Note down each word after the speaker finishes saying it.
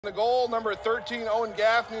The goal, number 13, Owen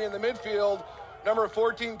Gaffney in the midfield. Number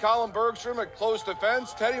 14, Colin Bergstrom at close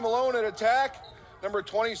defense. Teddy Malone at attack. Number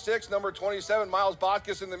 26, number 27, Miles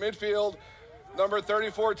Botkus in the midfield. Number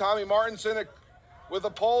 34, Tommy Martinson with a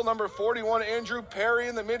pole. Number 41, Andrew Perry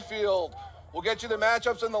in the midfield. We'll get you the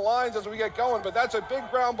matchups and the lines as we get going, but that's a big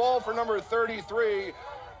ground ball for number 33.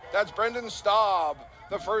 That's Brendan Staub,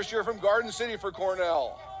 the first year from Garden City for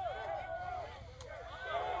Cornell.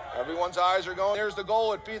 Everyone's eyes are going. There's the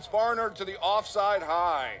goal. It beats Barnard to the offside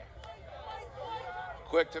high.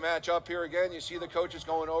 Quick to match up here again. You see the coaches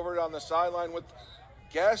going over it on the sideline with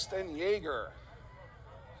Guest and Yeager.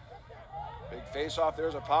 Big face-off.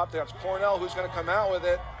 There's a pop. That's Cornell who's going to come out with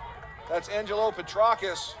it. That's Angelo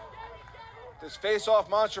Petrakis. This face-off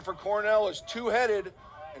monster for Cornell is two-headed.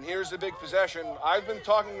 And here's the big possession. I've been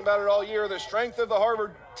talking about it all year. The strength of the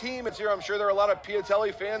Harvard team is here. I'm sure there are a lot of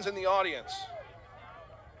Piatelli fans in the audience.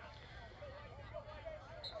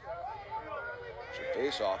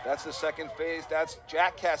 Face-off. That's the second phase. That's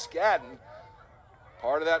Jack Cascadden,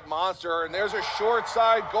 part of that monster. And there's a short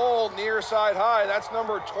side goal, near side high. That's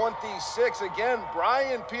number 26. Again,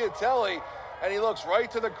 Brian Piatelli. And he looks right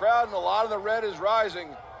to the crowd, and a lot of the red is rising.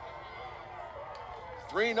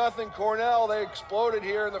 3-0 Cornell. They exploded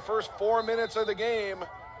here in the first 4 minutes of the game.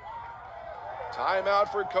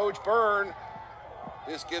 Timeout for Coach Byrne.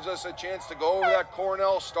 This gives us a chance to go over that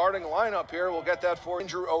Cornell starting lineup here. We'll get that for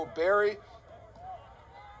Andrew O'Berry.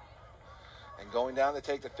 And going down to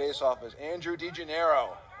take the face-off is Andrew Degenarro.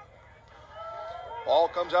 Ball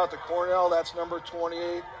comes out to Cornell. That's number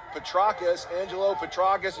 28, Petrakis, Angelo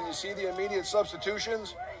Petrakis, and you see the immediate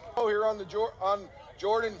substitutions here on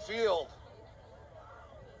Jordan Field.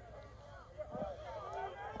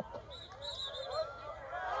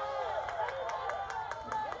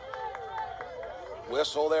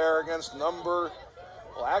 Whistle there against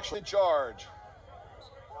actually charge.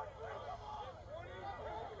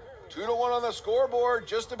 2-1 on the scoreboard,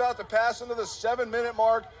 just about to pass into the 7-minute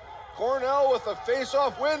mark. Cornell with a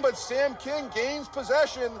face-off win, but Sam King gains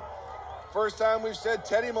possession. First time we've said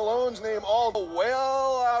Teddy Malone's name all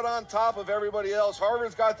well out on top of everybody else.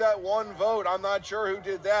 Harvard's got that one vote. I'm not sure who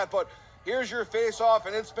did that, but here's your face-off,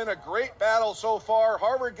 and it's been a great battle so far.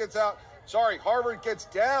 Harvard gets down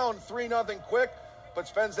 3-0 quick, but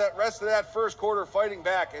spends that rest of that first quarter fighting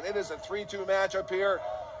back, and it is a 3-2 matchup here.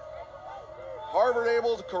 Harvard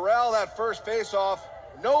able to corral that first face-off.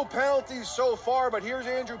 No penalties so far, but here's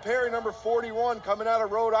Andrew Perry, number 41, coming out of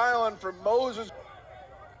Rhode Island from Moses.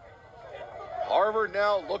 Harvard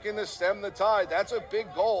now looking to stem the tide. That's a big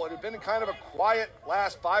goal. It had been kind of a quiet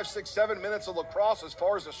last 5, 6, 7 minutes of lacrosse as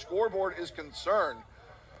far as the scoreboard is concerned.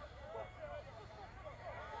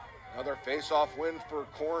 Another face-off win for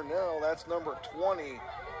Cornell. That's number 20.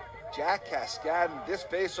 Jack Cascadden, this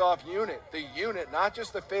face-off unit, not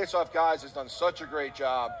just the face-off guys, has done such a great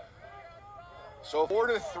job. So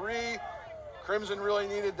 4-3, Crimson really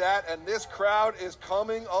needed that, and this crowd is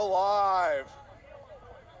coming alive.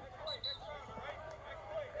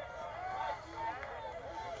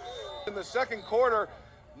 In the second quarter,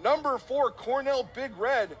 number 4, Cornell Big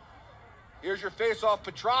Red. Here's your face-off,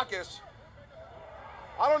 Petrakis.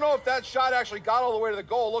 I don't know if that shot actually got all the way to the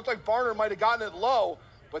goal. It looked like Barnard might have gotten it low.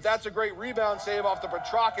 But that's a great rebound save off the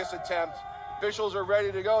Petrakis attempt. Officials are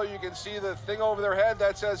ready to go. You can see the thing over their head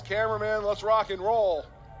that says, "Cameraman, let's rock and roll."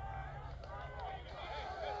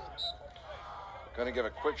 Going to give a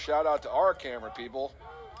quick shout out to our camera people.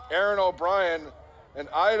 Aaron O'Brien and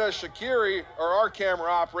Ida Shakiri are our camera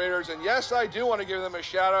operators. And yes, I do want to give them a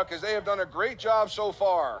shout out because they have done a great job so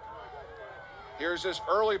far. Here's this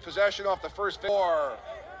early possession off the first four.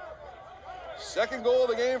 Second goal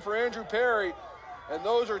of the game for Andrew Perry. And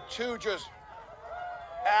those are two just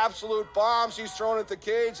absolute bombs he's thrown at the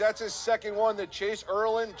cage. That's his second one that Chase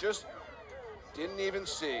Erlin just didn't even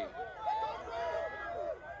see.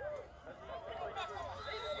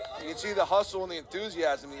 You can see the hustle and the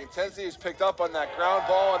enthusiasm. The intensity is picked up on that ground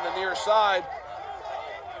ball on the near side.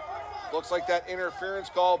 Looks like that interference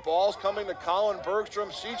call. Ball's coming to Colin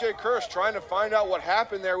Bergstrom. CJ Kirsch trying to find out what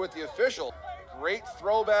happened there with the official. Great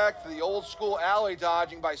throwback to the old school alley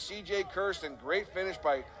dodging by C.J. Kirsten. Great finish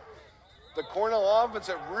by the Cornell offense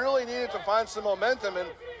that really needed to find some momentum. And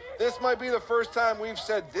this might be the first time we've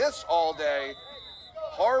said this all day.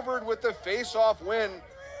 Harvard with the face-off win.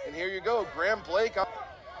 And here you go, Graham Blake.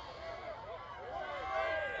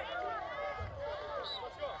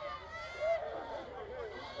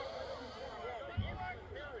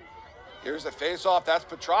 Here's the face-off. That's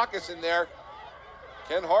Petrakis in there.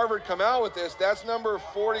 Can Harvard come out with this? That's number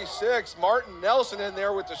 46, Martin Nelson in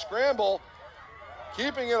there with the scramble.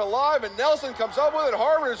 keeping it alive, and Nelson comes up with it.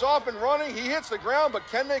 Harvard is off and running. He hits the ground, but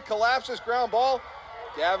can they collapse this ground ball?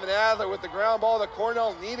 Gavin Adler with the ground ball that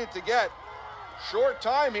Cornell needed to get. Short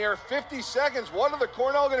time here, 50 seconds. What are the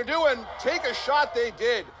Cornell going to do? And take a shot they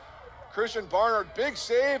did. Christian Barnard, big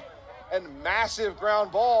save and massive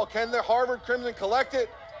ground ball. Can the Harvard Crimson collect it?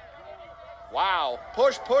 Wow,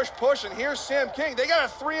 push, push, push, and here's Sam King. They got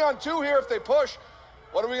a 3-on-2 here if they push.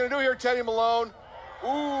 What are we going to do here, Teddy Malone?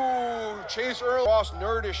 Ooh, Chase Earl. Cross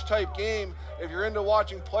nerdish type game. If you're into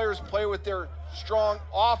watching players play with their strong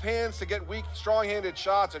offhands to get weak, strong-handed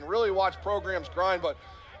shots and really watch programs grind, but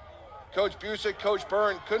Coach Busick, Coach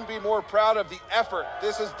Byrne couldn't be more proud of the effort.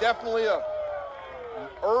 This is definitely an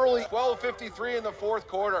early 12:53 in the fourth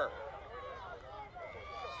quarter.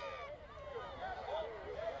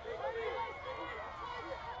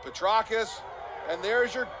 Petrakis, and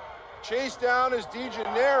there's your chase down is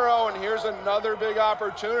Degenarro, and here's another big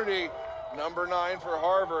opportunity. Number 9 for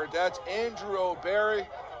Harvard, that's Andrew O'Barry.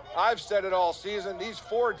 I've said it all season, these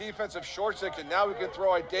 4 defensive short sticks, and now we can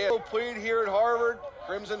throw Idea. Played here at Harvard,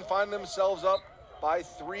 Crimson find themselves up by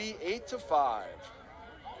 3, 8-5.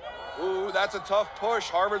 Ooh, that's a tough push.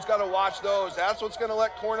 Harvard's got to watch those. That's what's going to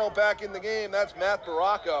let Cornell back in the game. That's Matt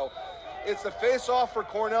Baracco. It's the face-off for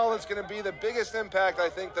Cornell that's going to be the biggest impact, I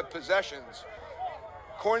think, the possessions.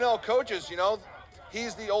 Cornell coaches, you know,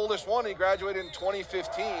 he's the oldest one. He graduated in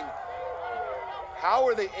 2015. How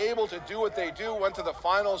are they able to do what they do? Went to the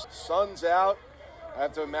finals. Sun's out. I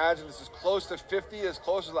have to imagine this is close to 50, as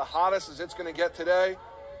close to the hottest as it's going to get today.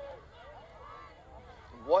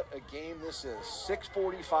 What a game this is.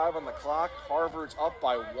 6:45 on the clock. Harvard's up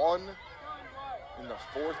by 1 in the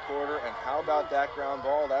fourth quarter. And how about that ground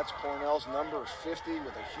ball? That's Cornell's number 50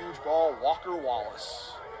 with a huge ball, Walker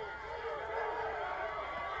Wallace.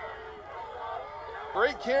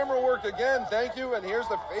 Great camera work again, thank you. And here's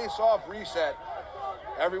the face-off reset.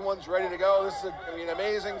 Everyone's ready to go. This is an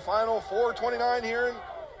amazing final. 4:29 here in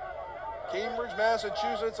Cambridge,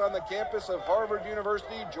 Massachusetts, on the campus of Harvard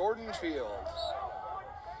University, Jordan Field.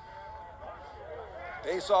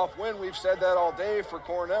 Face-off win, we've said that all day for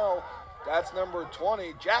Cornell. That's number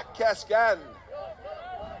 20, Jack Cascadden.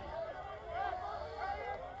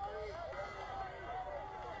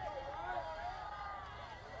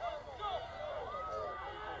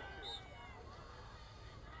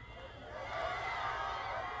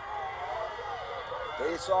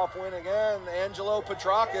 Face-off win again, Angelo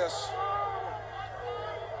Petrakis.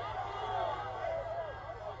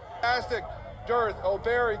 Fantastic. Dearth,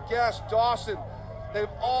 O'Barry, Guest, Dawson. They've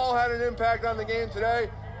all had an impact on the game today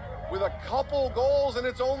with a couple goals, and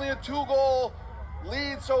it's only a 2-goal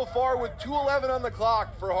lead so far with 2:11 on the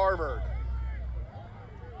clock for Harvard.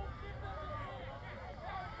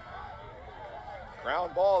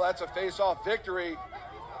 Ground ball, that's a face-off victory.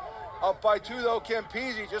 Up by 2, though,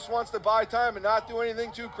 Campisi just wants to buy time and not do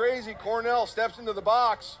anything too crazy. Cornell steps into the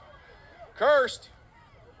box. Kirst,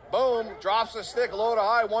 boom, drops the stick low to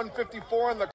high, 154 on the